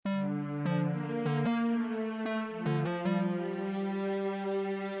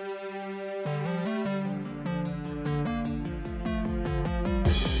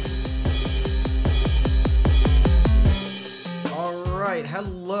right,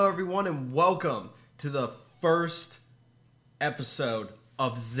 hello everyone, and welcome to the first episode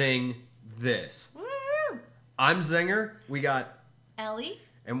of Zing This. Woo! I'm Zinger. We got Ellie.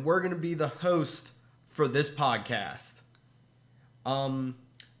 and we're gonna be the host for this podcast. I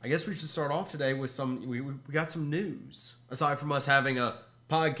guess we should start off today with some. We got some news. Aside from us having a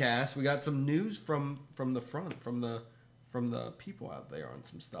podcast, we got some news from the front, from the people out there on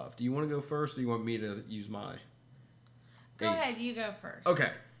some stuff. Do you want to go first, or do you want me to use my? Go ahead, you go first. Okay,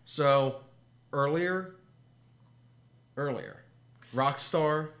 so earlier,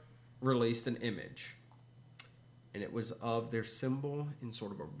 Rockstar released an image, and it was of their symbol in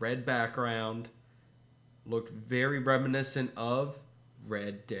sort of a red background. Looked very reminiscent of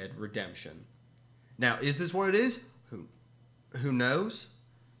Red Dead Redemption. Now, is this what it is? Who knows?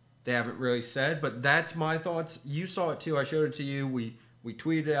 They haven't really said, but that's my thoughts. You saw it too. I showed it to you. We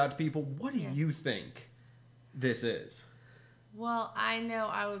tweeted it out to people. What do you think this is? Well, I know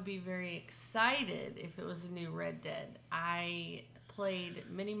I would be very excited if it was a new Red Dead. I played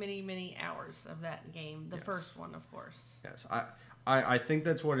many hours of that game. The first one, of course. Yes, I think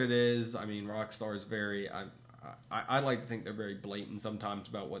that's what it is. I mean, Rockstar is very... I like to think they're very blatant sometimes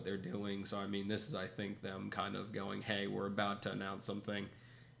about what they're doing. So, I mean, this is, I think, them kind of going, hey, we're about to announce something.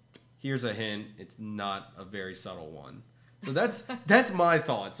 Here's a hint. It's not a very subtle one. So that's my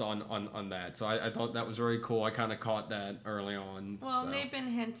thoughts on that. So I thought that was very cool. I kind of caught that early on. Well, so. they've been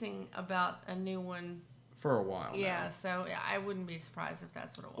hinting about a new one for a while. Yeah, now. So I wouldn't be surprised if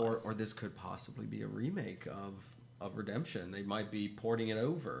that's what it was. Or this could possibly be a remake of Redemption. They might be porting it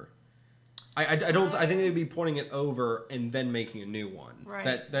over. I think they'd be porting it over and then making a new one. Right.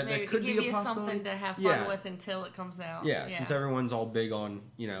 That could be a possibility. Something to have fun with until it comes out. Yeah, since everyone's all big on,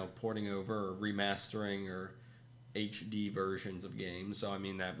 porting over or remastering or HD versions of games. So, I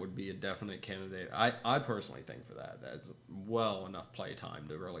mean, that would be a definite candidate. I personally think for that. That's well enough playtime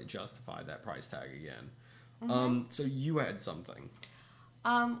to really justify that price tag again. Mm-hmm. So you had something.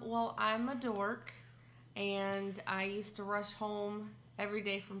 Well, I'm a dork, and I used to rush home every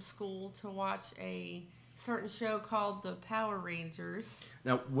day from school to watch a certain show called The Power Rangers.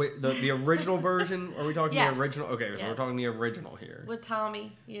 Now, the original version? Are we talking the original? Okay, so we're talking the original here. With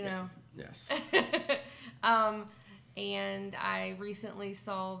Tommy, Yes. And I recently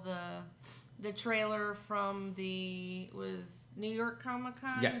saw the trailer from was New York Comic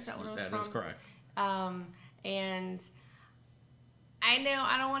Con? Yes, is that what it was that from? is correct. And I know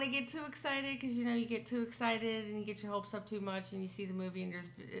I don't want to get too excited because, you get too excited and you get your hopes up too much and you see the movie and you're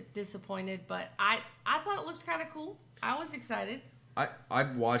disappointed. But I thought it looked kind of cool. I was excited.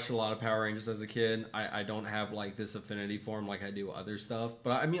 I've watched a lot of Power Rangers as a kid. I don't have, like, this affinity for them like I do other stuff.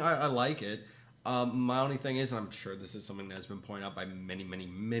 But, I mean, I like it. My only thing is, and I'm sure this is something that's been pointed out by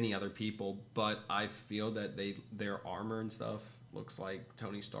many other people, but I feel that their armor and stuff looks like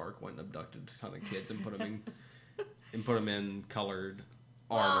Tony Stark went and abducted a ton of kids and put them in colored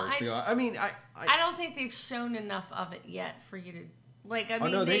armor. I don't think they've shown enough of it yet for you to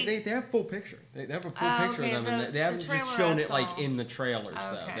they have full picture. They have a full picture of them, and they haven't just shown it like in the trailers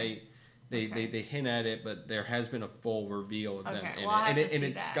though. They hint at it, but there has been a full reveal of them in it, and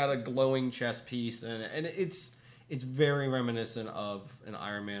it's got a glowing chest piece, and it's very reminiscent of an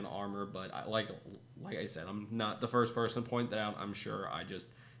Iron Man armor. But like I said, I'm not the first person to point that out. I'm sure I just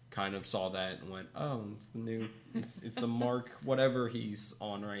kind of saw that and went, oh, it's the new, it's the Mark whatever he's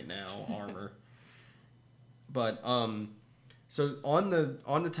on right now armor. But so on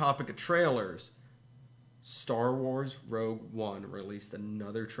the topic of trailers, Star Wars Rogue One released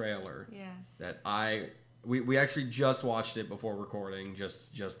another trailer. Yes. That we actually just watched it before recording,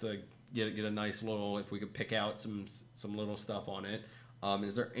 just to get a nice little, if we could pick out some little stuff on it.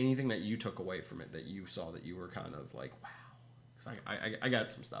 Is there anything that you took away from it that you saw that you were kind of like, wow? Because I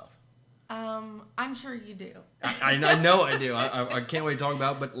got some stuff. I'm sure you do. I know I do. I can't wait to talk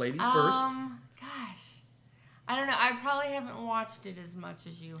about it, but ladies first. I don't know. I probably haven't watched it as much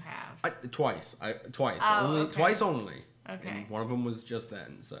as you have. Twice. Oh, Twice only. Okay. And one of them was just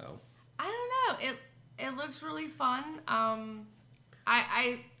then. So. I don't know. It looks really fun.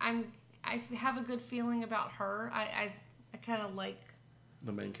 I have a good feeling about her. I kind of like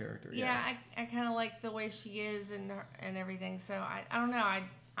the main character. Yeah. I kind of like the way she is and everything. So I don't know.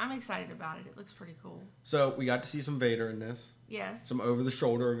 I'm excited about it. It looks pretty cool. So we got to see some Vader in this. Yes. Some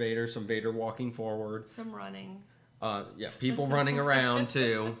over-the-shoulder Vader, some Vader walking forward. Some running. People running around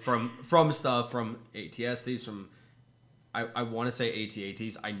too from stuff from AT-STs, from I want to say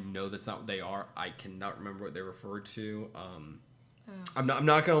AT-ATs. I know that's not what they are. I cannot remember what they refer to. I'm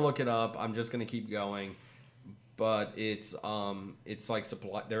not going to look it up. I'm just going to keep going. but it's like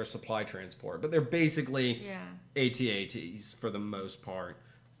supply. They're a supply transport, but they're basically AT-ATs for the most part.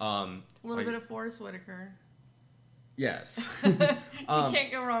 A little bit of Forrest Whitaker. Yes. You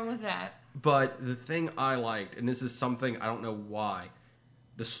can't go wrong with that. But the thing I liked, and this is something I don't know why,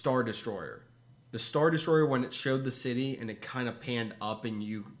 the Star Destroyer. The Star Destroyer, when it showed the city and it kind of panned up and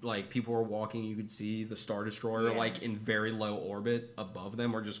you, like, people were walking, you could see the Star Destroyer, like, in very low orbit above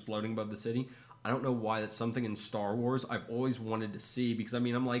them or just floating above the city. I don't know why that's something in Star Wars I've always wanted to see because, I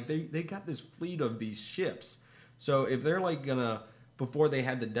mean, I'm like, they got this fleet of these ships. So if they're, like, gonna, before they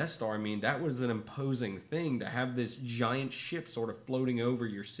had the Death Star, I mean, that was an imposing thing to have this giant ship sort of floating over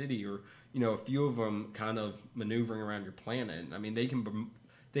your city or, you know, a few of them kind of maneuvering around your planet. I mean, they can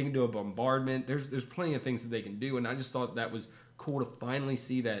do a bombardment. There's plenty of things that they can do, and I just thought that was cool to finally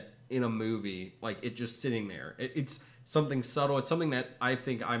see that in a movie, like it just sitting there. It's something subtle. It's something that I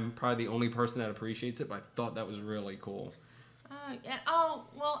think I'm probably the only person that appreciates it, but I thought that was really cool.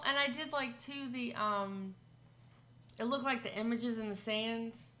 Well, and I did like too the it looked like the images in the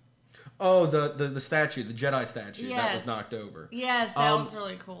sands. Oh, the statue, the Jedi statue that was knocked over. Yes, that was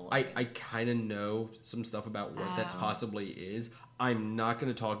really cool. I kind of know some stuff about what that's possibly is. I'm not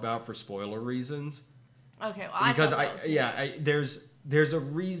going to talk about it for spoiler reasons. Okay, well, because there's a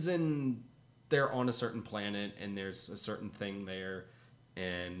reason they're on a certain planet and there's a certain thing there,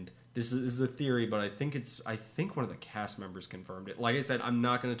 and this is a theory, but I think one of the cast members confirmed it. Like I said, I'm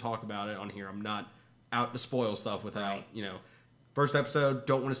not going to talk about it on here. I'm not out to spoil stuff without First episode,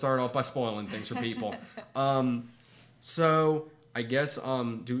 don't want to start off by spoiling things for people. So I guess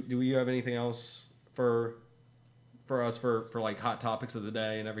do you have anything else for us for like hot topics of the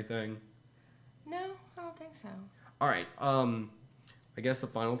day and everything? No, I don't think so. All right. I guess the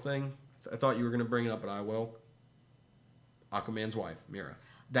final thing, I thought you were going to bring it up, but I will. Aquaman's wife, Mera.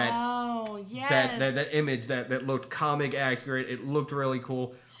 That image that looked comic accurate. It looked really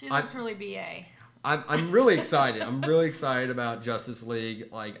cool. She looked really BA. I'm really excited. I'm really excited about Justice League.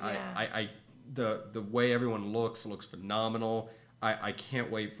 Like the way everyone looks phenomenal. I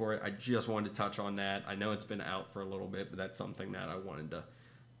can't wait for it. I just wanted to touch on that. I know it's been out for a little bit, but that's something that I wanted to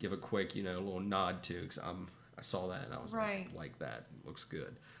give a quick, little nod to because I saw that and I was like that. It looks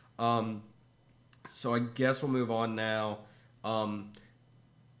good. So I guess we'll move on now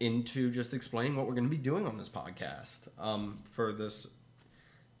into just explaining what we're going to be doing on this podcast. For this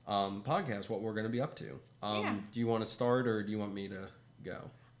podcast, what we're going to be up to. Do you want to start or do you want me to go?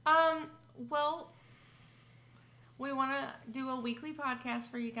 Well, we want to do a weekly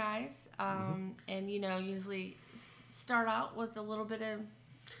podcast for you guys, and usually start out with a little bit of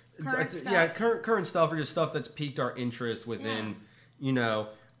current stuff. Yeah, current stuff or just stuff that's piqued our interest within,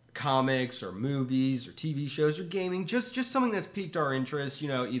 comics or movies or TV shows or gaming. Just something that's piqued our interest,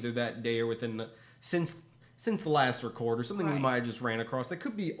 either that day or within since the last record or something we might have just ran across that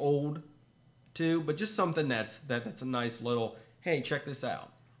could be old too, but just something that's a nice little, hey, check this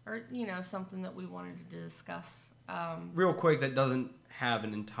out. Or, something that we wanted to discuss. Real quick, that doesn't have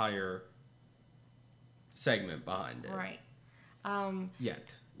an entire segment behind it. Right.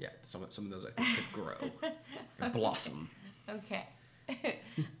 Yet. Some of those I think could grow and blossom. Okay.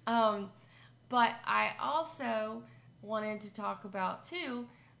 But I also wanted to talk about, too,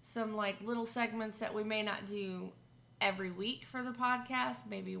 some little segments that we may not do every week for the podcast,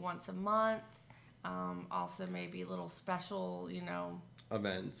 maybe once a month. Also maybe little special,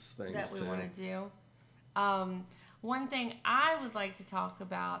 events, things that we want to do. One thing I would like to talk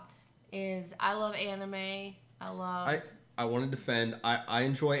about is I love anime. I want to defend. I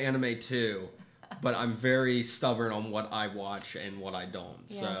enjoy anime too, but I'm very stubborn on what I watch and what I don't.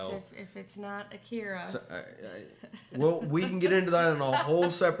 Yes, so if it's not Akira. So, well, we can get into that in a whole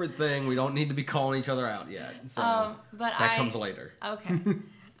separate thing. We don't need to be calling each other out yet. So that comes later. Okay.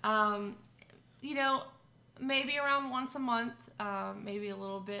 Maybe around once a month, maybe a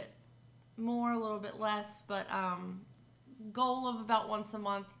little bit more, a little bit less, but goal of about once a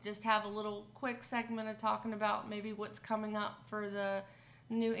month, just have a little quick segment of talking about maybe what's coming up for the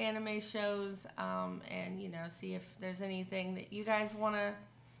new anime shows, and see if there's anything that you guys want to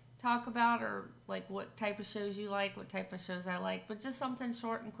talk about, or what type of shows you like, what type of shows I like, but just something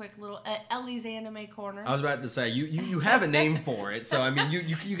short and quick, little Ellie's Anime Corner. I was about to say you have a name for it, so I mean you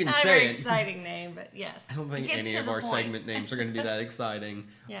can it's not say a very exciting name, but yes. I don't think any of our segment names are going to be that exciting.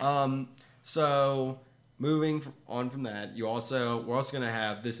 Yes. So moving on from that, we're also going to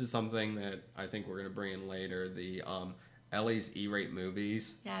have, this is something that I think we're going to bring in later, the Ellie's E-Rate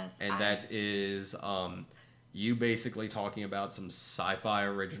movies. Yes. And that is you basically talking about some sci-fi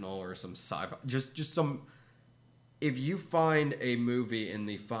original or some sci-fi, just some, if you find a movie in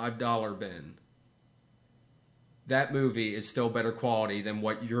the $5 bin that movie is still better quality than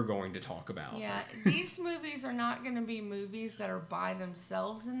what you're going to talk about. Yeah, these movies are not going to be movies that are by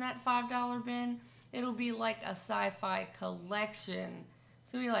themselves in that $5 bin. It'll be like a sci-fi collection.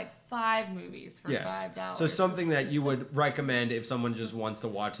 So it'll be like 5 movies for $5. So something that you would recommend if someone just wants to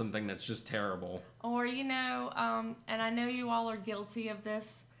watch something that's just terrible. Or, and I know you all are guilty of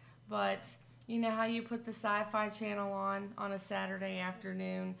this, but you know how you put the Sci-Fi Channel on a Saturday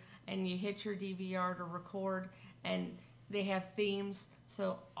afternoon and you hit your DVR to record and they have themes,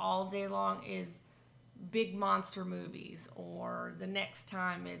 so all day long is big monster movies, or the next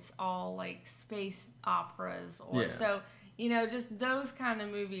time it's all like space operas, or so just those kind of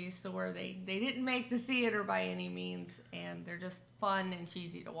movies, so where they didn't make the theater by any means, and they're just fun and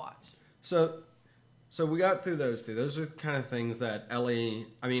cheesy to watch. So we got through those two. Those are the kind of things that Ellie,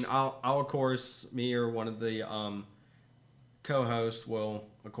 I'll of course, me or one of the co-hosts will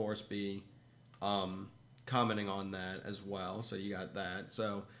of course be commenting on that as well. So you got that.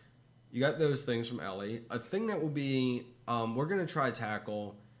 So you got those things from Ellie. A thing that will be, we're going to try to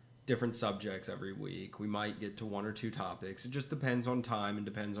tackle different subjects every week. We might get to 1 or 2 topics. It just depends on time and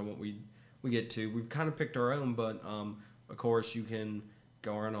depends on what we get to. We've kind of picked our own, but of course you can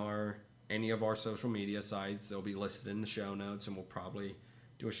go on any of our social media sites. They'll be listed in the show notes, and we'll probably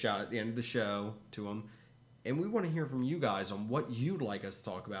do a shout at the end of the show to them. And we want to hear from you guys on what you'd like us to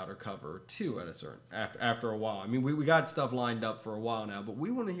talk about or cover too at a certain after a while. We got stuff lined up for a while now, but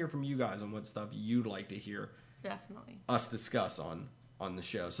we want to hear from you guys on what stuff you'd like to hear us discuss on the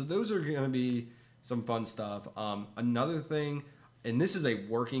show. So those are going to be some fun stuff. Another thing, and this is a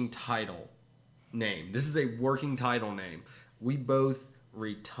working title name. We both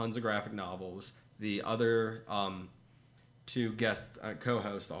read tons of graphic novels. The other 2 guest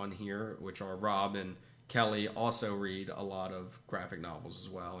co-hosts on here, which are Rob and Kelly, also read a lot of graphic novels as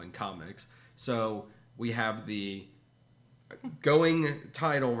well and comics. So we have the going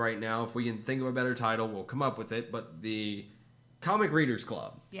title right now. If we can think of a better title, we'll come up with it. But the Comic Readers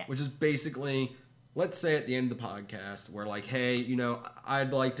Club, which is basically, let's say at the end of the podcast, we're like, hey,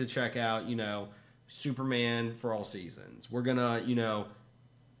 I'd like to check out, Superman for All Seasons. We're going to,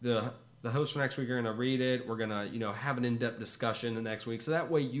 the hosts for next week are going to read it. We're going to, have an in-depth discussion the next week. So that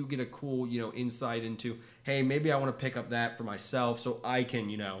way you get a cool, insight into, hey, maybe I want to pick up that for myself so I can,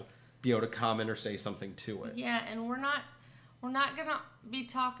 be able to comment or say something to it. Yeah, and we're not going to be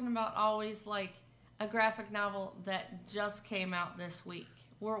talking about always like a graphic novel that just came out this week.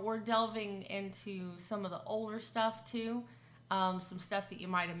 We're delving into some of the older stuff too, some stuff that you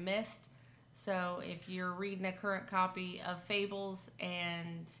might have missed. So if you're reading a current copy of Fables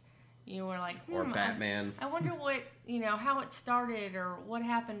and you were like, or Batman, I wonder what, how it started or what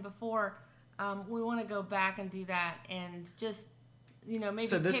happened before, we want to go back and do that and just, maybe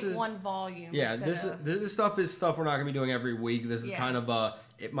pick one volume. Yeah, this stuff is stuff we're not going to be doing every week. This is kind of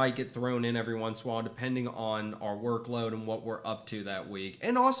it might get thrown in every once in a while depending on our workload and what we're up to that week.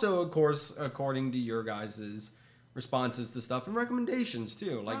 And also, of course, according to your guys' responses to stuff and recommendations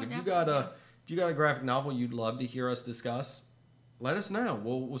too. Like if you got a graphic novel you'd love to hear us discuss, let us know.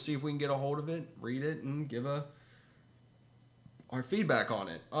 We'll see if we can get a hold of it, read it, and give our feedback on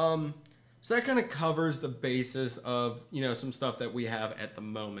it. So that kind of covers the basis of, some stuff that we have at the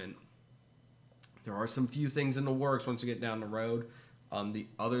moment. There are some few things in the works once we get down the road. The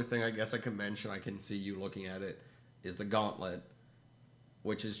other thing I guess I could mention, I can see you looking at it, is the Gauntlet,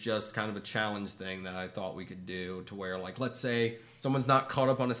 which is just kind of a challenge thing that I thought we could do to where, like, let's say someone's not caught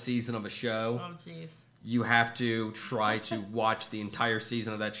up on a season of a show. Oh, jeez. You have to try to watch the entire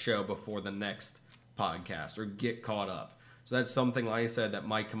season of that show before the next podcast or get caught up. So that's something, like I said, that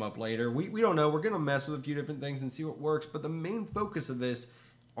might come up later. We don't know. We're going to mess with a few different things and see what works. But the main focus of this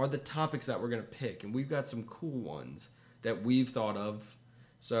are the topics that we're going to pick. And we've got some cool ones that we've thought of.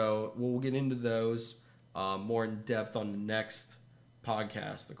 So we'll get into those more in depth on the next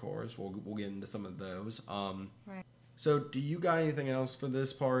podcast, of course. We'll get into some of those. Right. So do you got anything else for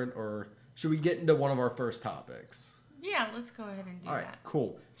this part? Or should we get into one of our first topics? Yeah, let's go ahead and do that. All right,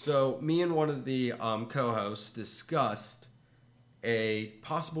 cool. So me and one of the co-hosts discussed a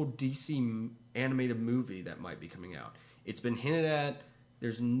possible DC animated movie that might be coming out. It's been hinted at.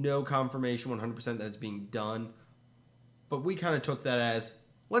 There's no confirmation 100% that it's being done. But we kind of took that as,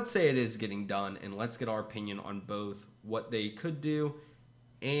 let's say it is getting done, and let's get our opinion on both what they could do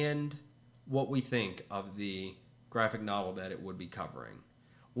and what we think of the graphic novel that it would be covering.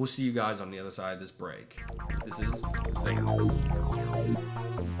 We'll see you guys on the other side of this break. This is Singles.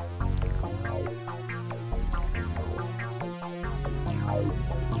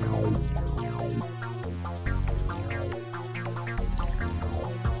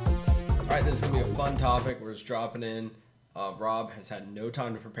 Alright, right, this is going to be a fun topic. We're just dropping in. Rob has had no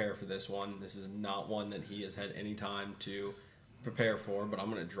time to prepare for this one. This is not one that he has had any time to prepare for, but I'm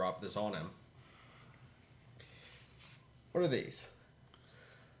going to drop this on him. What are these?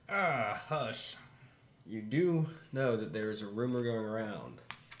 Hush. You do know that there is a rumor going around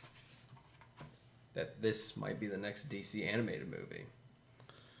that this might be the next DC animated movie.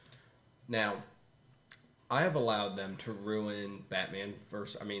 Now, I have allowed them to ruin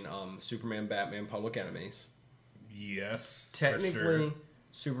Superman, Batman, Public Enemies. Yes. Technically, sure.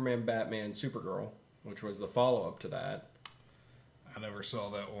 Superman, Batman, Supergirl, which was the follow-up to that. I never saw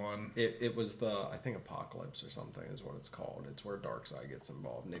that one. It was I think Apocalypse or something is what it's called. It's where Darkseid gets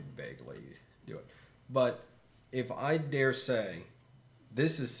involved, and they vaguely do it. But if I dare say,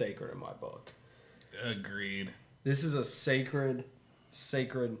 this is sacred in my book. Agreed. This is a sacred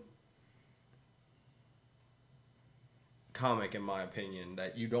comic, in my opinion,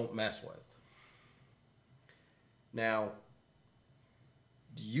 that you don't mess with. Now,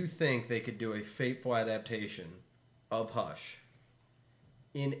 do you think they could do a faithful adaptation of Hush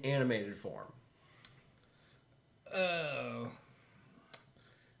in animated form?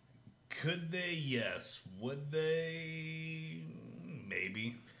 Could they? Yes. Would they?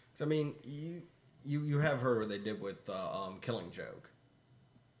 Maybe. So, I mean, you have heard what they did with Killing Joke,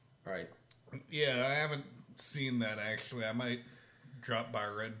 right? Yeah, I haven't seen that actually. I might drop by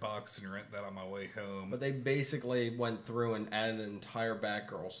Redbox and rent that on my way home. But they basically went through and added an entire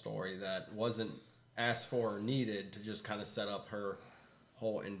Batgirl story that wasn't asked for or needed to just kind of set up her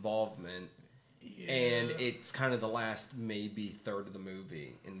whole involvement. Yeah. And it's kind of the last maybe third of the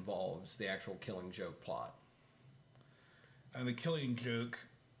movie involves the actual Killing Joke plot. And the Killing Joke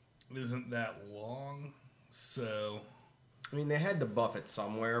isn't that long, so... I mean, they had to buff it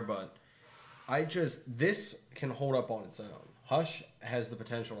somewhere, but this can hold up on its own. Hush has the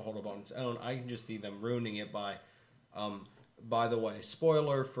potential to hold up on its own. I can just see them ruining it by the way,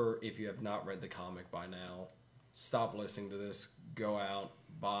 spoiler for if you have not read the comic by now, stop listening to this, go out,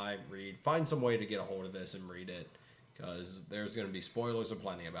 buy, read, find some way to get a hold of this and read it, because there's going to be spoilers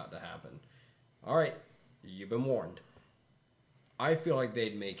aplenty about to happen. All right, you've been warned. I feel like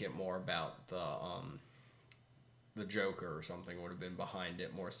they'd make it more about the Joker or something would have been behind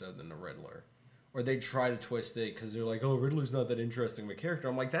it more so than the Riddler. Or they try to twist it because they're like, oh, Riddler's not that interesting of a character.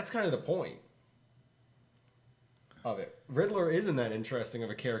 I'm like, that's kind of the point of it. Riddler isn't that interesting of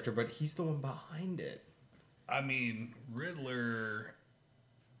a character, but he's the one behind it. I mean, Riddler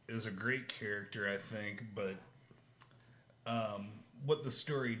is a great character, I think, but what the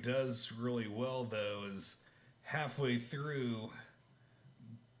story does really well, though, is halfway through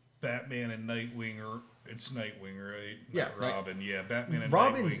Batman and Nightwing, or it's Nightwing, right? Yeah, not Robin. Right. Yeah, Batman and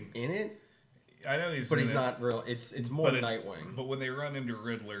Robin's Nightwing. in it. I know he's, but he's not real. It's more Nightwing. But when they run into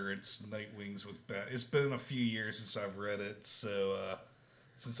Riddler, it's Nightwings with Bat. It's been a few years since I've read it, so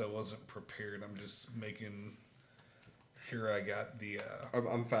since I wasn't prepared, I'm just making sure I got the.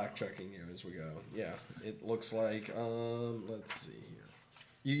 I'm fact checking you as we go. Yeah, it looks like. Let's see here.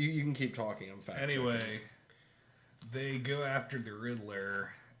 You can keep talking. I'm fact checking. Anyway, they go after the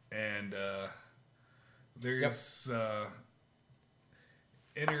Riddler, and there's. Yep.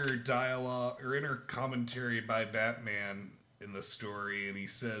 Inner dialogue or inner commentary by Batman in the story, and he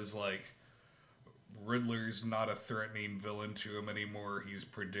says like Riddler's not a threatening villain to him anymore. He's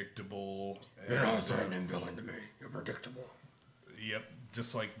predictable. You're not a threatening villain to me. You're predictable. Yep,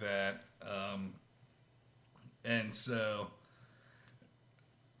 just like that. And so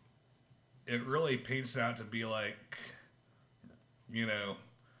it really paints out to be like, you know,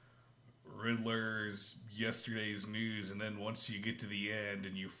 Riddler's yesterday's news, and then once you get to the end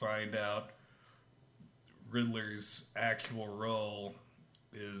and you find out Riddler's actual role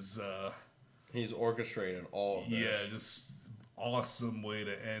is he's orchestrated all of this. Yeah, just awesome way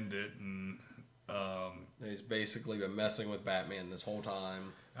to end it. And he's basically been messing with Batman this whole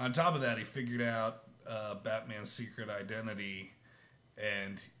time. On top of that, he figured out Batman's secret identity,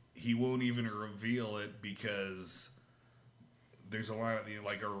 and he won't even reveal it because there's a line at the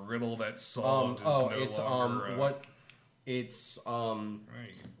like a riddle that's solved is no longer.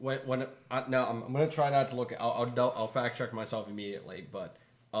 When I'm gonna try not to look. I'll fact check myself immediately. But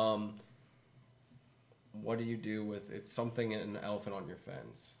what do you do with it's something an elephant on your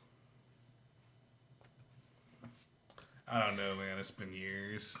fence? I don't know, man. It's been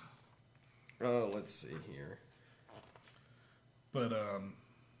years. Oh, let's see here. But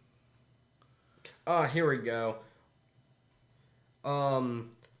here we go.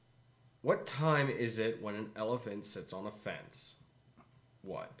 What time is it when an elephant sits on a fence?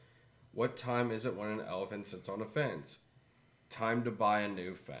 What time is it when an elephant sits on a fence? Time to buy a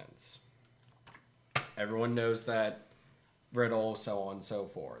new fence. Everyone knows that riddle, so on and so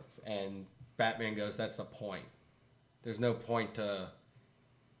forth. And Batman goes, that's the point. There's no point to,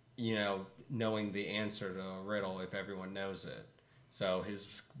 knowing the answer to a riddle if everyone knows it. So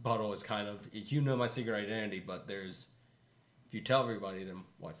his rebuttal is kind of, you know my secret identity, but if you tell everybody, then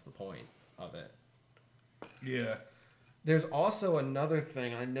what's the point of it? Yeah. There's also another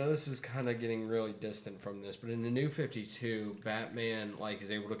thing. I know this is kind of getting really distant from this, but in the New 52, Batman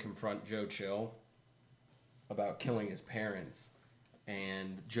is able to confront Joe Chill about killing his parents.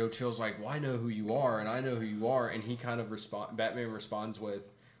 And Joe Chill's like, well, I know who you are, and I know who you are. And he kind of Batman responds with,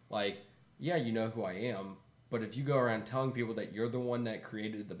 yeah, you know who I am. But if you go around telling people that you're the one that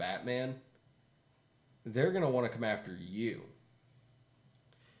created the Batman, they're going to want to come after you.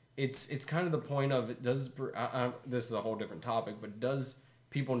 It's kind of the point of, this is a whole different topic, but does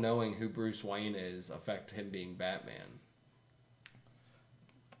people knowing who Bruce Wayne is affect him being Batman?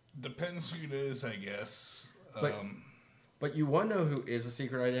 Depends who it is, I guess. But you want to know who is a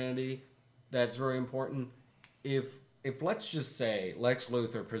secret identity? That's very important. If let's just say Lex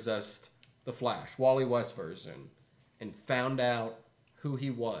Luthor possessed the Flash, Wally West version, and found out who he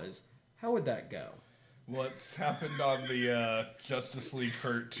was, how would that go? What's happened on the Justice League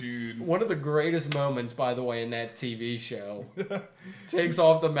cartoon? One of the greatest moments, by the way, in that TV show. Takes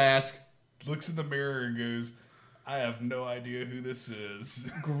off the mask, looks in the mirror and goes, I have no idea who this is.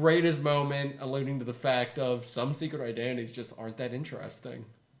 Greatest moment, alluding to the fact of some secret identities just aren't that interesting.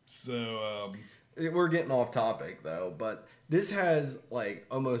 So, we're getting off topic, though, but this has,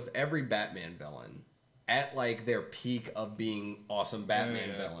 almost every Batman villain at, their peak of being awesome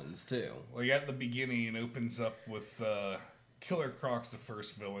Batman villains, too. At the beginning, it opens up with Killer Croc's the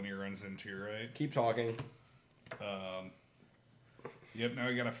first villain he runs into, right? Keep talking. Yep, now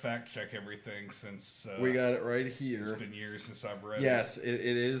we gotta fact check everything since... we got it right here. It's been years since I've read it. Yes, it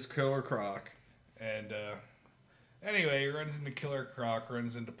is Killer Croc. And, anyway, he runs into Killer Croc,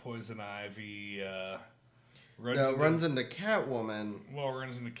 runs into Poison Ivy, runs into Catwoman. Well,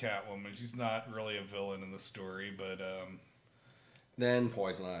 runs into Catwoman. She's not really a villain in the story, but, Then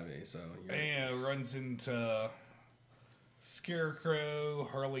Poison Ivy, so... runs into... Scarecrow,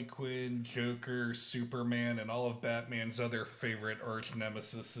 Harley Quinn, Joker, Superman, and all of Batman's other favorite arch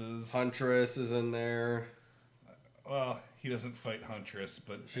nemesises. Huntress is in there. Well, he doesn't fight Huntress,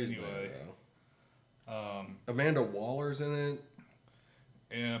 but she's anyway. There, Amanda Waller's in it.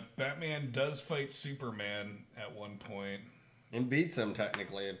 Yeah, Batman does fight Superman at one point. And beats him,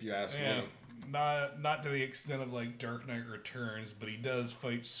 technically, if you ask me. Not to the extent of, Dark Knight Returns, but he does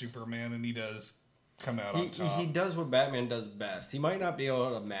fight Superman, and he does... come out on top. He does what Batman does best. He might not be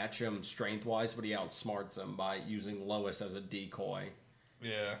able to match him strength-wise, but he outsmarts him by using Lois as a decoy.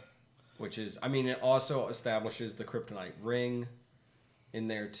 Yeah. Which is, it also establishes the Kryptonite ring in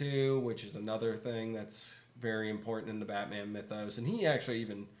there too, which is another thing that's very important in the Batman mythos. And he actually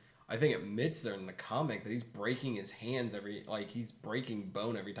even, I think, admits there in the comic that he's breaking his hands he's breaking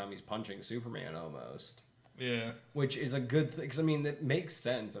bone every time he's punching Superman almost. Yeah. Which is a good thing, because, that makes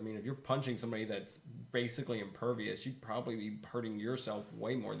sense. If you're punching somebody that's basically impervious, you'd probably be hurting yourself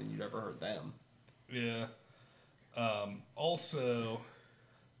way more than you'd ever hurt them. Yeah. Also,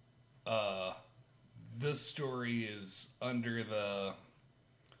 this story is under the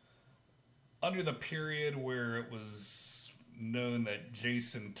period where it was known that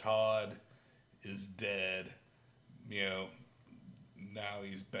Jason Todd is dead. Now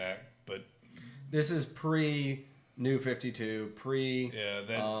he's back, but... This is pre-New 52,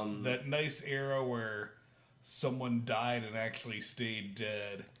 that nice era where someone died and actually stayed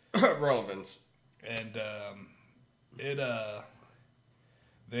dead. Relevance. And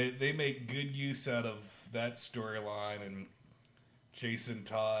they make good use out of that storyline, and Jason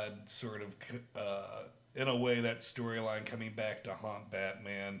Todd sort of, in a way, that storyline coming back to haunt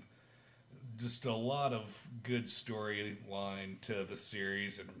Batman. Just a lot of good storyline to the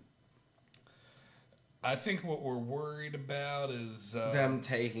series, and I think what we're worried about is... them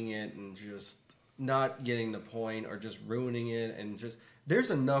taking it and just not getting the point or just ruining it. And just...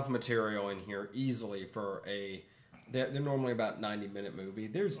 There's enough material in here easily for a... They're normally about 90-minute movie.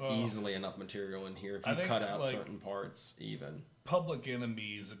 There's easily enough material in here if you cut out certain parts even. Public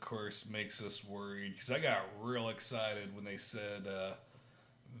Enemies, of course, makes us worried. Because I got real excited when they said...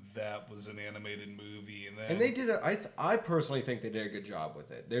 that was an animated movie, and they did I personally think they did a good job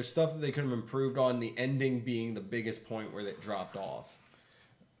with it. There's stuff that they could have improved on, the ending being the biggest point where it dropped off.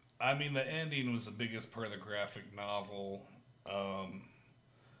 The ending was the biggest part of the graphic novel.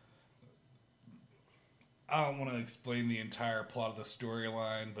 I don't want to explain the entire plot of the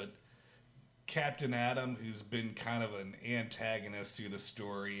storyline, but Captain Atom, who's been kind of an antagonist through the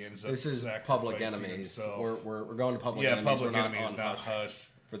story, ends up sacrificing himself. This is Public Enemies. We're going to Public Enemies. Yeah, Public Enemies, not Hush.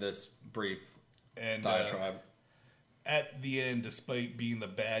 For this brief diatribe. At the end, despite being the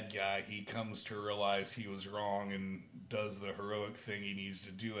bad guy, he comes to realize he was wrong and does the heroic thing he needs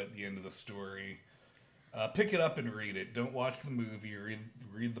to do at the end of the story. Pick it up and read it. Don't watch the movie.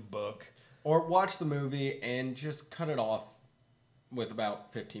 Read the book. Or watch the movie and just cut it off with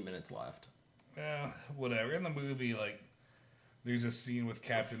about 15 minutes left. Whatever. In the movie, like, there's a scene with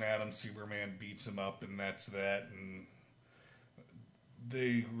Captain Atom, Superman beats him up, and that's that. And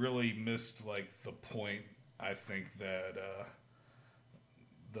they really missed, like, the point, I think, that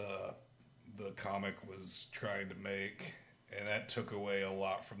the comic was trying to make. And that took away a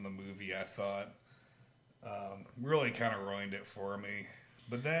lot from the movie, I thought. Really kind of ruined it for me.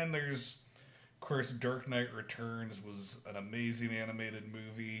 But then there's... Of course, Dark Knight Returns was an amazing animated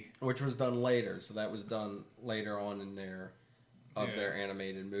movie. Which was done later, so that was done later on in their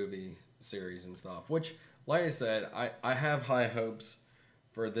animated movie series and stuff. Which, like I said, I have high hopes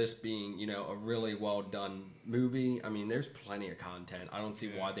for this being, you know, a really well done movie. I mean, there's plenty of content. I don't see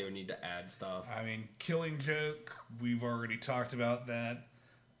why they would need to add stuff. I mean, Killing Joke, we've already talked about that.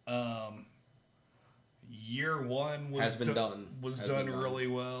 Year One was done really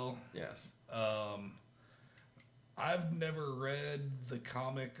well. Yes. I've never read the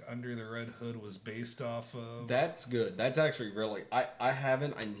comic Under the Red Hood was based off of. That's good. That's actually really... I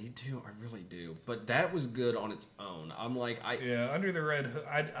haven't. I need to. I really do. But that was good on its own. I'm like... Under the Red Hood...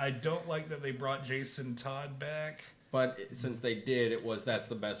 I don't like that they brought Jason Todd back. But since they did, that's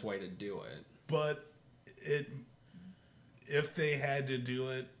the best way to do it. But if they had to do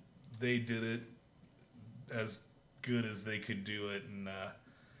it, they did it as good as they could do it. And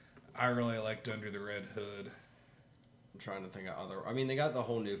I really liked Under the Red Hood. I'm trying to think of other... I mean, they got the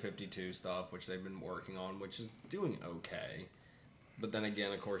whole New 52 stuff, which they've been working on, which is doing okay. But then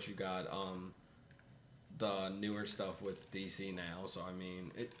again, of course, you got the newer stuff with DC now. So, I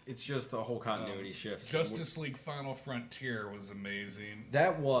mean, it's just a whole continuity shift. Justice League Final Frontier was amazing.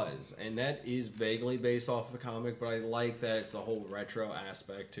 That was. And that is vaguely based off of the comic, but I like that it's the whole retro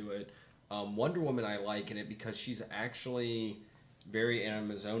aspect to it. Wonder Woman I like in it because she's actually... very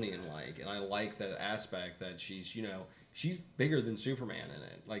Amazonian-like, and I like the aspect that she's, you know, she's bigger than Superman in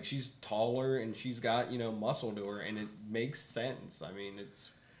it. Like, she's taller, and she's got, you know, muscle to her, and it makes sense. I mean,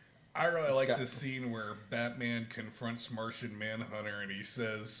 I really like the scene where Batman confronts Martian Manhunter, and he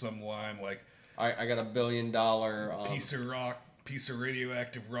says some line like, I got $1 billion... piece of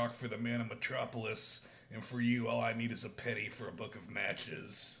radioactive rock for the man of Metropolis, and for you, all I need is a penny for a book of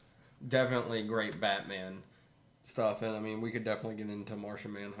matches. Definitely great Batman stuff, and I mean, we could definitely get into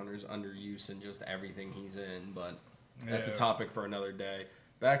Martian Manhunter's underuse and just everything he's in, but that's a topic for another day.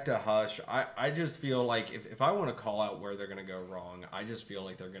 Back to Hush, I just feel like if I want to call out where they're going to go wrong, I just feel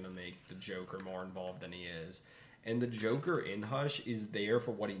like they're going to make the Joker more involved than he is. And the Joker in Hush is there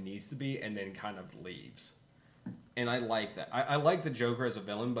for what he needs to be and then kind of leaves. And I like that. I like the Joker as a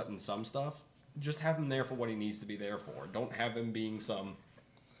villain, but in some stuff, just have him there for what he needs to be there for. Don't have him being some,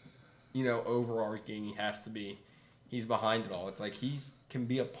 you know, overarching, he has to be... He's behind it all. It's like he can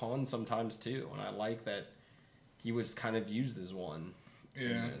be a pawn sometimes too, and I like that he was kind of used as one.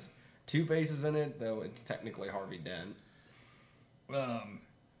 Yeah. Two-Face is in it, though it's technically Harvey Dent.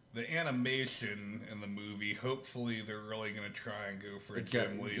 The animation in the movie, hopefully they're really going to try and go for a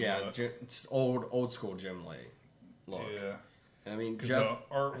Jim Lee look. It's old school Jim Lee look. Yeah. I mean, because the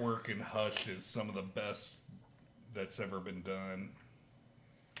artwork in Hush is some of the best that's ever been done.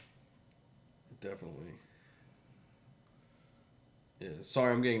 Definitely. Yeah,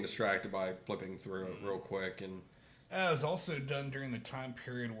 sorry, I'm getting distracted by flipping through it real quick. And it was also done during the time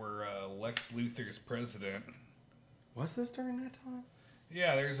period where Lex Luthor's president. Was this during that time?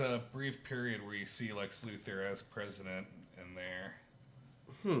 Yeah, there's a brief period where you see Lex Luthor as president in there.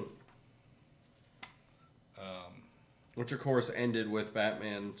 Which, of course, ended with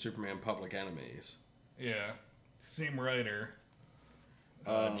Batman, Superman, Public Enemies. Yeah. Same writer.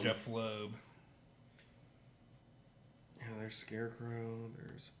 Jeff Loeb. Yeah, there's Scarecrow.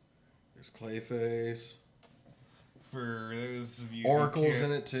 There's Clayface. For those of you Oracle's who can't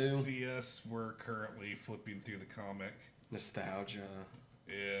in it too. See us, we're currently flipping through the comic. Nostalgia.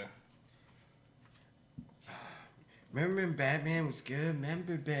 Yeah. Remember when Batman was good?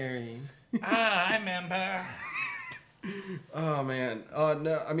 Remember Barry? I remember. Oh man.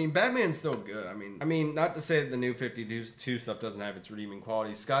 No, I mean Batman's still good. I mean, not to say that the New 52 stuff doesn't have its redeeming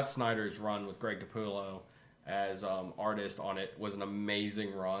qualities. Scott Snyder's run with Greg Capullo as artist on it was an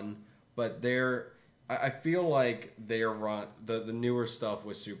amazing run, but I feel like their run, the newer stuff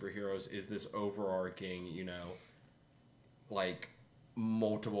with superheroes is this overarching, you know, like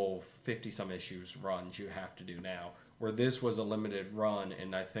multiple 50-some issues runs you have to do now. Where this was a limited run,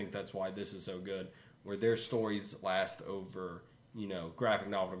 and I think that's why this is so good. Where their stories last over, you know, graphic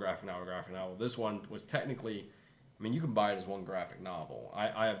novel to graphic novel to graphic novel. This one was technically, I mean, you can buy it as one graphic novel.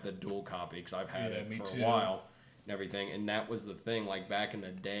 I have the dual copy because I've had it for a while and everything. And that was the thing. Like back in the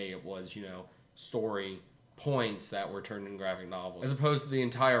day, it was, you know, story points that were turned into graphic novels as opposed to the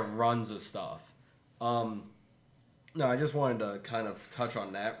entire runs of stuff. No, I just wanted to kind of touch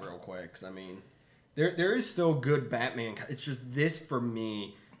on that real quick because, I mean, there is still good Batman. It's just this for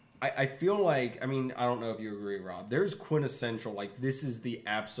me. I feel like, I mean, I don't know if you agree, Rob. There's quintessential, like, this is the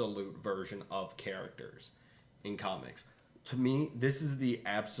absolute version of characters in comics. To me, this is the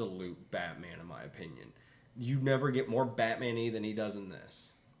absolute Batman, in my opinion. You never get more Batman-y than he does in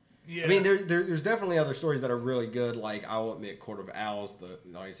this. Yeah. I mean, there's definitely other stories that are really good. Like, I'll admit, Court of Owls,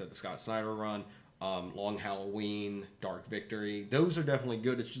 like I said, the Scott Snyder run, Long Halloween, Dark Victory. Those are definitely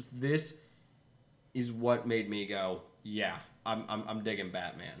good. It's just this is what made me go, yeah, I'm digging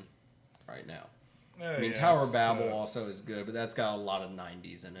Batman right now. I mean, Tower of Babel also is good, but that's got a lot of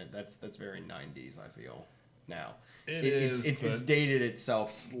 90s in it. That's very 90s, I feel, now. It's dated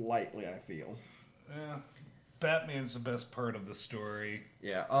itself slightly, I feel. Yeah. Batman's the best part of the story.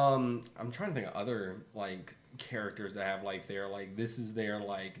 Yeah. I'm trying to think of other, like, characters that have, like, this is their,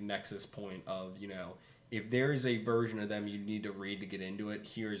 like, nexus point of, you know, if there is a version of them you need to read to get into it,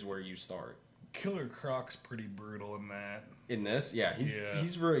 here's where you start. Killer Croc's pretty brutal in that. In this? Yeah,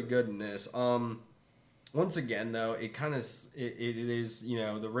 he's really good in this. Once again, though, it kind of it is, you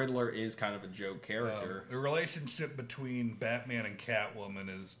know, the Riddler is kind of a joke character. The relationship between Batman and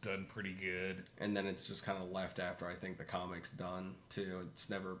Catwoman is done pretty good, and then it's just kind of left after I think the comic's done too.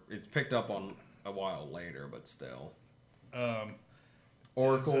 It's picked up on a while later, but still.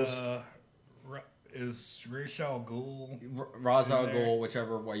 Oracles is Ra's al Ghul, Ra's al Ghul,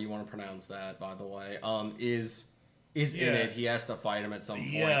 whichever way you want to pronounce that, by the way, is in it. He has to fight him at some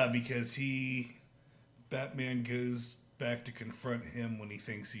point. Yeah, because Batman goes back to confront him when he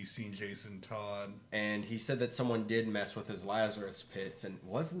thinks he's seen Jason Todd. And he said that someone did mess with his Lazarus pits, and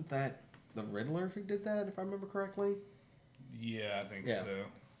wasn't that the Riddler who did that, if I remember correctly? Yeah, I think so.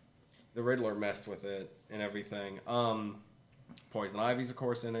 The Riddler messed with it and everything. Poison Ivy's, of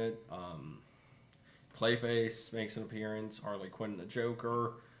course, in it. Clayface makes an appearance. Harley Quinn and the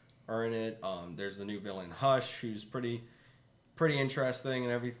Joker are in it. There's the new villain Hush, who's pretty interesting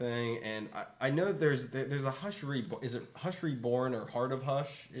and everything. And I know there's a Hush Reborn. Is it Hush Reborn or Heart of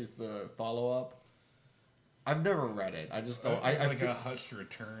Hush is the follow-up? I've never read it. I just don't. It's like a Hush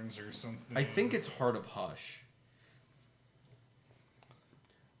Returns or something. I think it's Heart of Hush.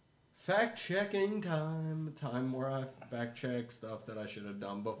 Fact-checking time. Time where I fact-check stuff that I should have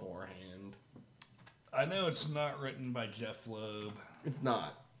done beforehand. I know it's not written by Jeff Loeb. It's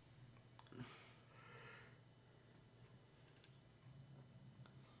not.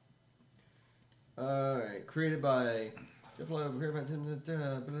 Alright, created by Jeff Loeb, created by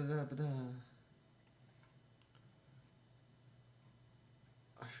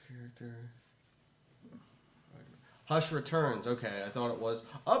Hush character. Hush Returns. Okay, I thought it was.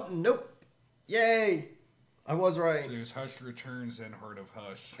 Oh, nope. Yay! I was right. So there's Hush Returns and Heart of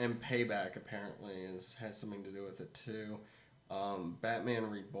Hush. And Payback apparently has something to do with it too. Batman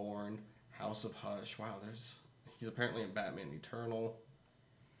Reborn, House of Hush. Wow, he's apparently in Batman Eternal.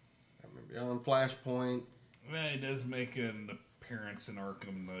 Batman Beyond, Flashpoint. Yeah, he does make an appearance in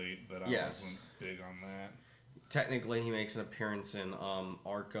Arkham Knight, but I wasn't big on that. Technically, he makes an appearance in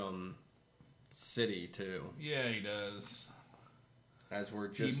Arkham City too. Yeah, he does. As we're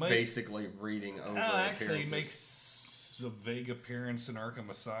just basically reading over appearances. Actually, he makes a vague appearance in Arkham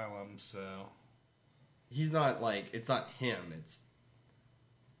Asylum, so... He's not, like... It's not him, it's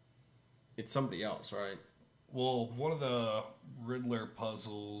somebody else, right? Well, one of the Riddler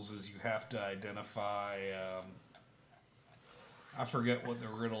puzzles is you have to identify... I forget what the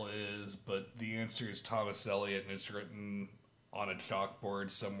riddle is, but the answer is Thomas Elliot, and it's written on a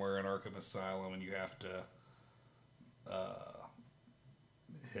chalkboard somewhere in Arkham Asylum, and you have to...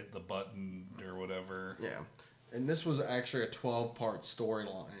 hit the button or whatever. Yeah. And this was actually a 12-part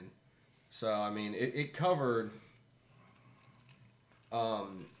storyline. So, I mean, it covered a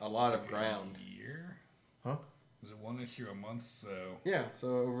lot of ground. A year? Huh? Is it one issue a month? So... Yeah, so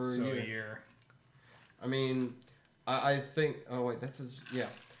over a year. I mean, I think... Oh, wait, that's his... Yeah.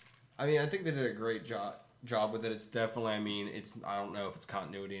 I mean, I think they did a great job with it. It's definitely... I mean, I don't know if it's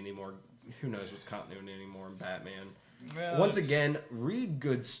continuity anymore. Who knows what's continuity anymore in Batman. Well, once again, read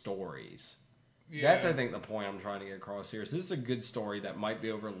good stories. That's, I think, the point I'm trying to get across here. Is this is a good story that might be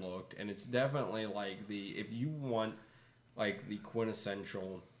overlooked, and it's definitely like if you want like the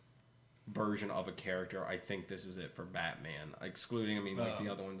quintessential version of a character, I think this is it for Batman. Excluding, like the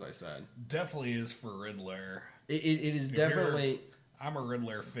other ones I said. Definitely is for Riddler. It is definitely. I'm a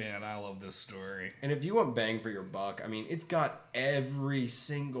Riddler fan. I love this story. And if you want bang for your buck, it's got every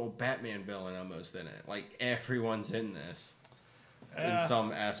single Batman villain almost in it. Like everyone's in this. In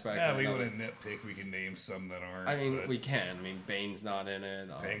some aspect. Yeah, we want to nitpick. We can name some that aren't. We can. Bane's not in it.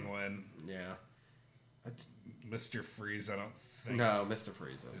 Penguin. Yeah. Mr. Freeze, I don't think. No, Mr.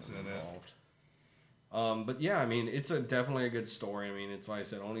 Freeze isn't involved. But yeah, it's definitely a good story. It's like I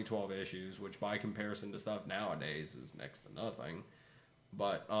said, only 12 issues, which by comparison to stuff nowadays is next to nothing.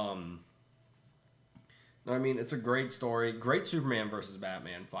 But it's a great story. Great Superman versus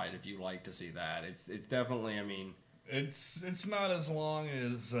Batman fight if you like to see that. It's definitely. It's not as long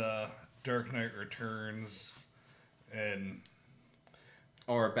as Dark Knight Returns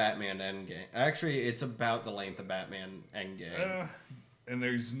or Batman Endgame. Actually, it's about the length of Batman Endgame. And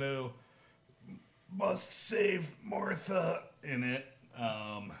there's no must save Martha in it.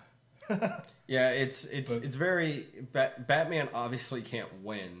 Yeah, it's very Batman obviously can't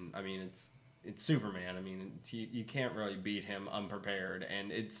win. It's Superman. You can't really beat him unprepared,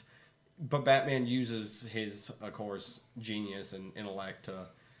 and but Batman uses his, of course, genius and intellect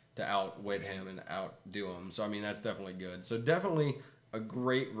to outwit him and outdo him. So that's definitely good. So definitely a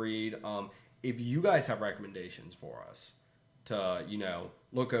great read. If you guys have recommendations for us to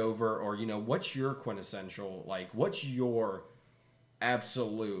look over, or what's your quintessential, what's your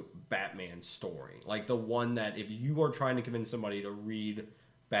absolute Batman story, like the one that if you are trying to convince somebody to read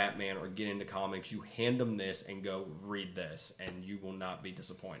Batman or get into comics, you hand them this and go read this, and you will not be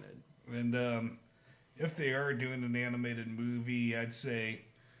disappointed. And if they are doing an animated movie, I'd say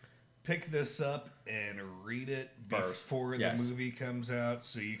pick this up and read it before the movie comes out,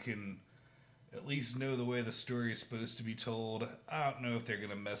 so you can at least know the way the story is supposed to be told. I don't know if they're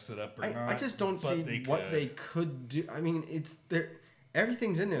going to mess it up or not. I just don't see what they could do. It's there.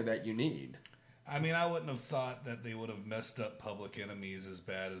 Everything's in there that you need. I wouldn't have thought that they would have messed up Public Enemies as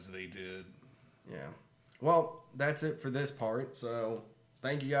bad as they did. Yeah. Well, that's it for this part. So,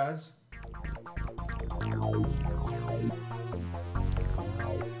 thank you guys.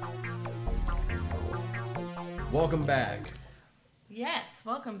 Welcome back. Yes,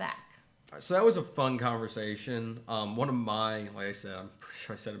 welcome back. So that was a fun conversation. One of my, like I said, I'm pretty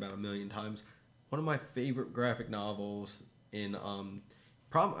sure I said it about 1 million times, one of my favorite graphic novels in,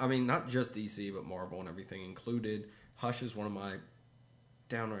 not just DC, but Marvel and everything included. Hush is one of my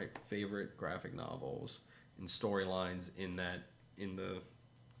downright favorite graphic novels and storylines in the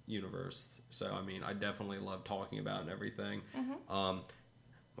universe. So, I definitely love talking about it and everything. Mm-hmm.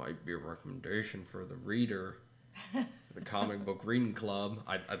 Might be a recommendation for the reader. The comic book reading club.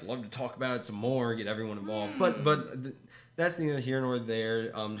 I'd love to talk about it some more, get everyone involved. But that's neither here nor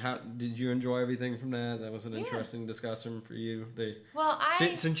there. How did you enjoy everything from that? That was an interesting discussion for you.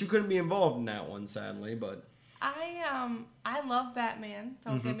 Since you couldn't be involved in that one, sadly, but I love Batman.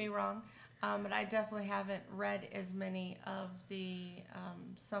 Don't get me wrong, but I definitely haven't read as many of the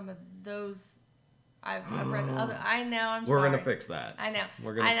some of those. I've read other. I know. We're gonna fix that. I know.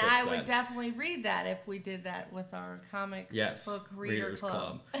 We're gonna fix that. I would definitely read that if we did that with our comic book Readers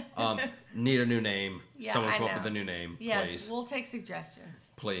Club. Need a new name. Someone come up with a new name, yes, please. We'll take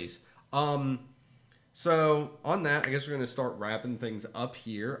suggestions. Please. So on that, I guess we're gonna start wrapping things up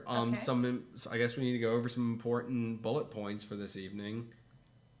here. Okay. I guess we need to go over some important bullet points for this evening.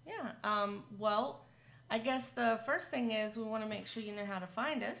 Yeah. Well, I guess the first thing is we want to make sure you know how to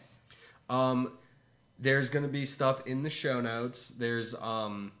find us. There's going to be stuff in the show notes. There's, but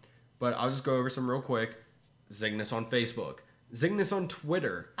I'll just go over some real quick. Zingness on Facebook. Zingness on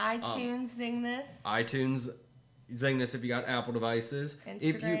Twitter. iTunes Zingness. iTunes Zingness if you got Apple devices.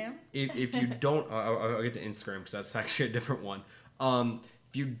 Instagram. If you don't, I'll get to Instagram because that's actually a different one.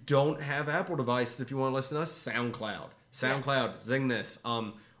 If you don't have Apple devices, if you want to listen to us, SoundCloud. SoundCloud, Zingness.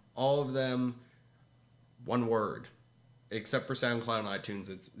 All of them, one word. Except for SoundCloud and iTunes,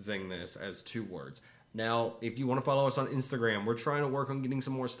 it's Zingness as 2 words. Now, if you want to follow us on Instagram, we're trying to work on getting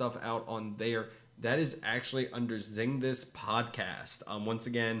some more stuff out on there. That is actually under Zing This Podcast. Once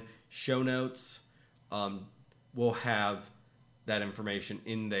again, show notes will have that information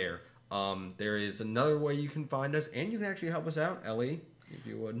in there. There is another way you can find us, and you can actually help us out, Ellie, if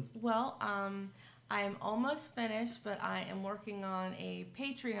you would. Well, I am almost finished, but I am working on a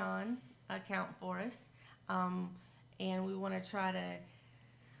Patreon account for us. And we want to try to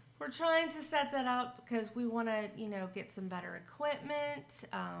we're trying to set that up because we want to, get some better equipment,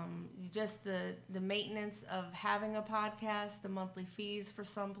 just the maintenance of having a podcast, the monthly fees for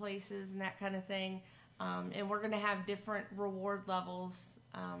some places and that kind of thing. And we're going to have different reward levels.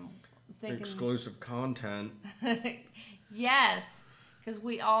 Exclusive content. Yes, because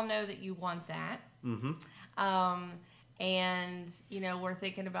we all know that you want that. Mm-hmm. And, we're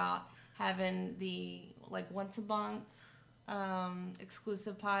thinking about having the, once a month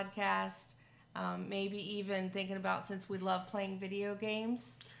exclusive podcast. Maybe even thinking about, since we love playing video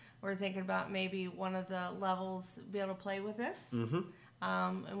games, we're thinking about maybe one of the levels be able to play with us. Mm-hmm.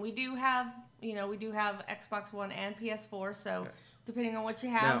 And we do have Xbox One and PS4, so depending on what you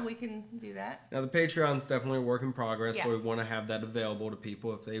have, we can do that. Now, the Patreon's definitely a work in progress, but we want to have that available to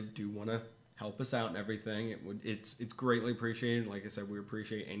people if they do want to help us out and everything. It's greatly appreciated. Like I said, we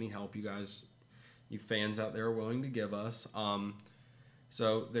appreciate any help you fans out there are willing to give us.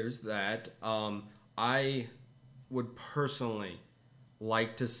 So there's that. I would personally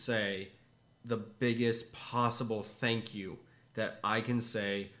like to say the biggest possible thank you that I can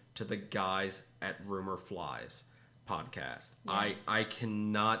say to the guys at Rumor Flies podcast. Yes. I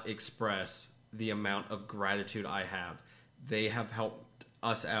cannot express the amount of gratitude I have. They have helped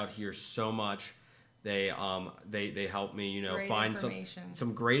us out here so much. They helped me, great find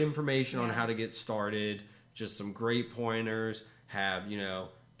some great information on how to get started, just some great pointers, have,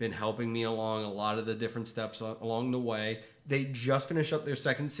 been helping me along a lot of the different steps along the way. They just finished up their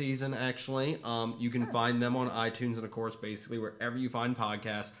second season, actually. You can find them on iTunes and, of course, basically wherever you find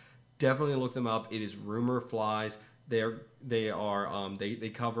podcasts. Definitely look them up. It is Rumor Flies. They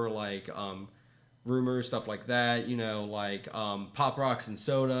cover rumors, stuff like that. Pop rocks and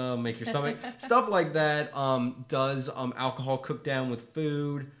soda, make your stomach, stuff like that. Does alcohol cook down with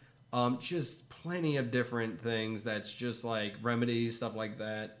food? Just plenty of different things. That's just like remedies, stuff like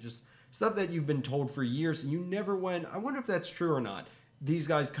that. Just stuff that you've been told for years and you never went, I wonder if that's true or not. These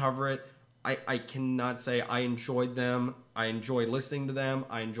guys cover it. I cannot say I enjoyed them. I enjoy listening to them.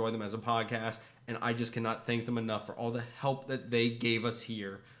 I enjoy them as a podcast. And I just cannot thank them enough for all the help that they gave us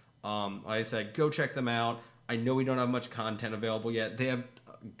here. Like I said, go check them out. I know we don't have much content available yet. They have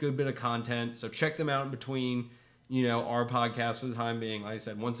a good bit of content. So check them out in between, our podcast for the time being. Like I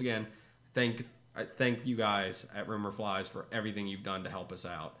said, once again, thank you guys at Rumor Flies for everything you've done to help us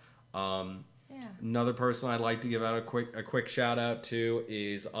out. Another person I'd like to give out a quick shout out to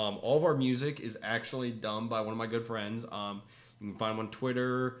is all of our music is actually done by one of my good friends. You can find him on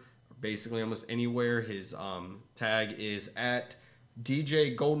Twitter, basically almost anywhere. His tag is at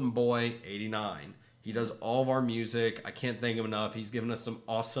DJ Golden Boy 89. He does all of our music. I can't thank him enough. He's given us some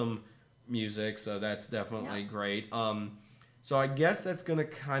awesome music, so that's definitely great. So I guess that's gonna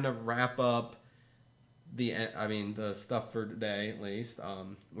kind of wrap up the stuff for today, at least.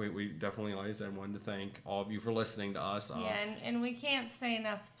 We definitely, like I said, wanted to thank all of you for listening to us. And we can't say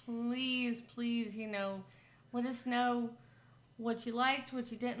enough. Please, let us know what you liked,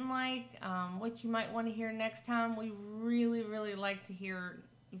 what you didn't like, what you might want to hear next time. We really, really like to hear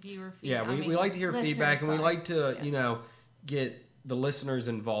viewer feedback. Yeah, we like to hear feedback, and we like to, get the listeners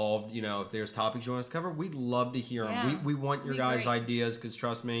involved. If there's topics you want us to cover, we'd love to hear them. We want your guys' ideas, because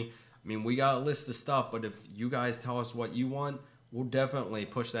trust me, we got a list of stuff, but if you guys tell us what you want, we'll definitely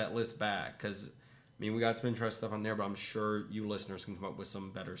push that list back, because, we got some interesting stuff on there, but I'm sure you listeners can come up with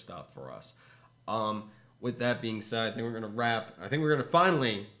some better stuff for us. With that being said, I think we're going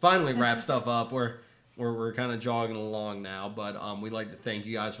to finally wrap stuff up. We're kind of jogging along now, but we'd like to thank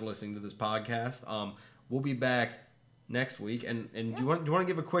you guys for listening to this podcast. We'll be back next week, and do you want to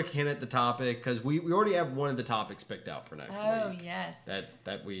give a quick hint at the topic, because we already have one of the topics picked out for next week. Oh yes,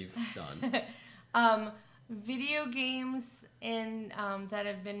 that we've done. Video games that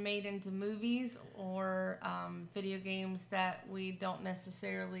have been made into movies, or video games that we don't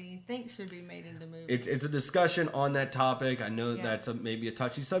necessarily think should be made into movies. It's a discussion on that topic. I know that's maybe a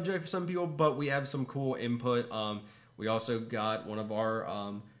touchy subject for some people, but we have some cool input. We also got one of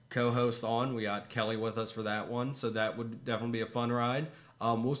our co-hosts on. We got Kelly with us for that one, so that would definitely be a fun ride.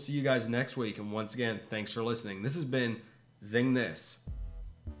 We'll see you guys next week, and once again, thanks for listening. This has been Zing This.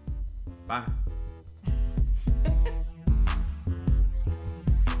 Bye.